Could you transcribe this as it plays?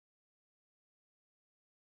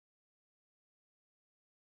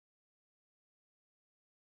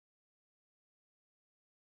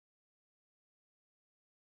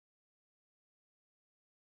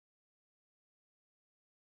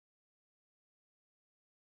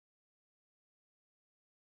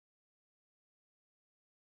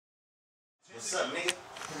What's up, nigga?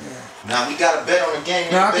 Now we got a bet on the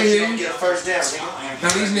game. Nah, I can hear you. Get a first down, nigga. Now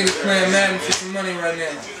these niggas playing Madden for some money right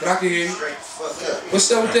now, but I can hear you.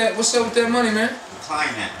 What's up with that? What's up with that money, man?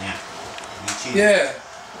 Decline that now. Yeah,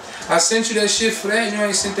 I sent you that shit for that, and you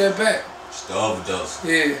ain't sent that back. It's the overdose.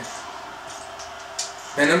 Yeah.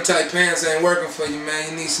 Man, them tight pants ain't working for you,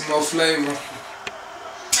 man. You need some more flavor.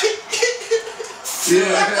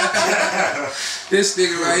 Yeah. This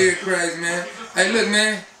nigga right here crazy, man. Hey, look,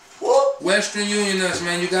 man. Western Union us,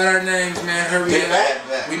 man. You got our names, man. Hurry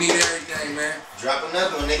up. We need everything, man. Drop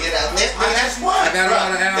another one, nigga. That's one. I got a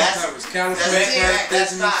lot of album covers. California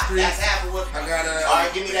First, Sesame Street. That's half of what. I got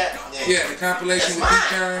Alright, give me that. Yeah, the compilation with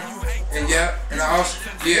D-Con. And and I also,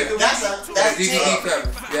 That's DVD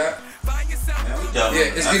cover. Yeah.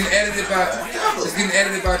 Yeah, it's getting edited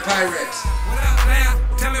by Pyrex.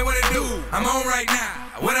 Tell me what it do. I'm on right now.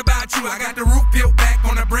 What about you? I got the roof peeled back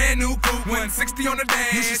on a brand new coupe. 160 on the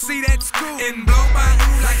dash. You should see that scoop and blow by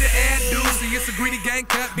you like the air do. See, it's a greedy gang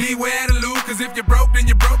cut. Beware the loot. Cause if you're broke, then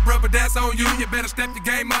you're broke, bro. But that's on you. You better step your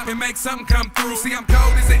game up and make something come through. See, I'm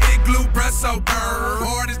cold as an igloo, bruh, so burr.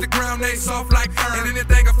 Hard as the ground, they soft like fur. And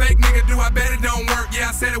anything a fake nigga do, I bet it don't work.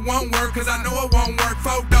 Yeah, I said it won't work, cause I know it won't work.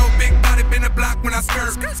 Photo, big body, been a block when I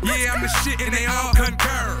skirt. Yeah, I'm the shit and they all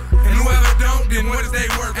concur. And whoever don't, then what is they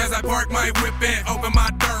work? As I park my whip and open my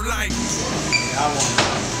dirt like. I want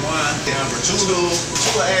one, number two of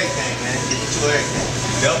everything, man. Get you two of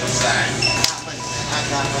everything. Double side. I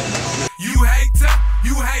got money. You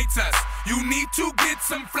hate us. You need to get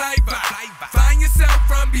some flavor. Find yourself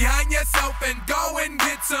from behind yourself and go and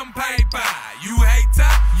get some paper. You hate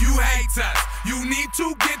us. You need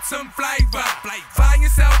to get some flavor. Find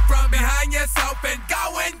yourself from behind yourself and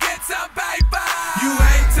go and get some paper. You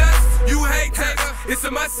hate us. It's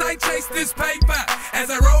a must I chase this paper as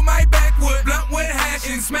I roll my backwood blunt with hash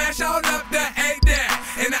and smash all up the A there.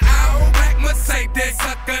 In the owl black Mercedes,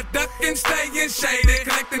 sucker ducking, staying shaded,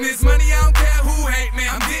 collecting this money. I don't care who hate me.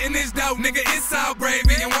 I'm getting this dope, nigga. It's all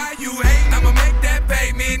gravy. And why you hate? I'ma make that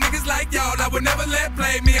pay me. Niggas like y'all, I would never let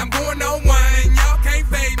play me. I'm going on one and y'all can't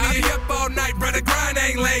fade me. I be up all night, brother. Grind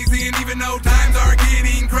ain't lazy, and even though times are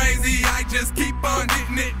getting crazy, I just keep on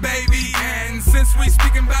getting it, baby. And since we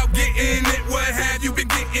speaking about getting it, what have you been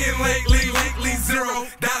getting lately?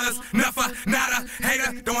 $0, nothing, nada,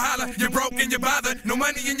 hater, don't holler. You're broke and you're bothered. No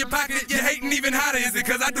money in your pocket, you're hating even harder. Is it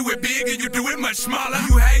cause I do it big and you do it much smaller?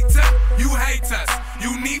 You hate us.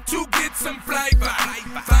 You need to get some flavor.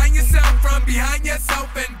 Find yourself from behind yourself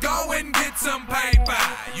and go and get some paper.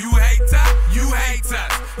 You hate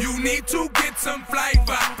us. You need to get some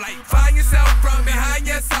flavor. Find yourself from behind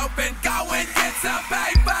yourself and go and get some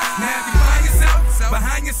paper. Now if you find yourself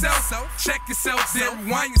behind yourself, check yourself, then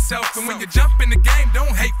rewind yourself. And when you jump in the game,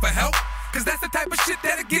 don't hate for help. Cause that's the type of shit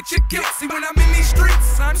that'll get you killed. See, when I'm in these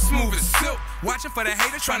streets, I'm smooth as silk. Watching for the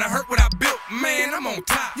haters trying to hurt what I built. Man, I'm on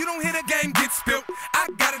top. You don't hear the game get spilt. I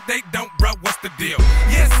got it, they don't, bro. What's the deal?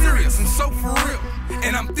 Yeah, serious, I'm so for real.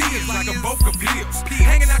 And I'm thieves like a boat of heels.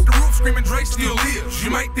 Hanging out the roof, screaming Dre still lives. You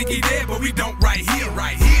might think he dead, but we don't right here.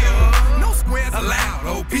 No squares allowed.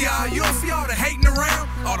 Oh, PR, you don't see all the hating around,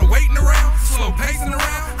 all the waiting around, slow pacing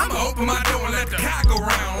around. I'ma open my door and let the car go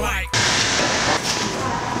round like.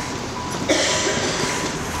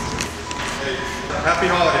 Happy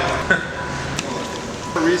holidays.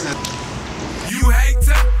 Reason. You hate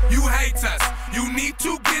us. You need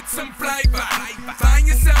to get some flavor. Find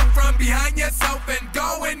yourself from behind yourself and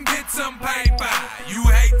go and get some paper. You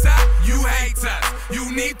hate us.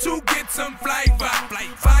 You need to get some flavor.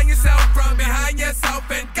 Find yourself from behind yourself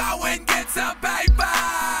and go and get some paper.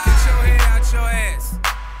 Get your head out your ass.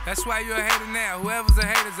 That's why you're a hater now. Whoever's a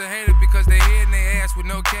hater's a hater because they head in their ass with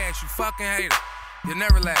no cash. You fucking hater. You'll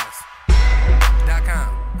never last.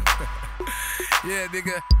 .com. Yeah,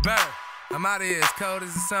 nigga, burr. I'm out of here. It's cold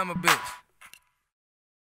as a summer, bitch.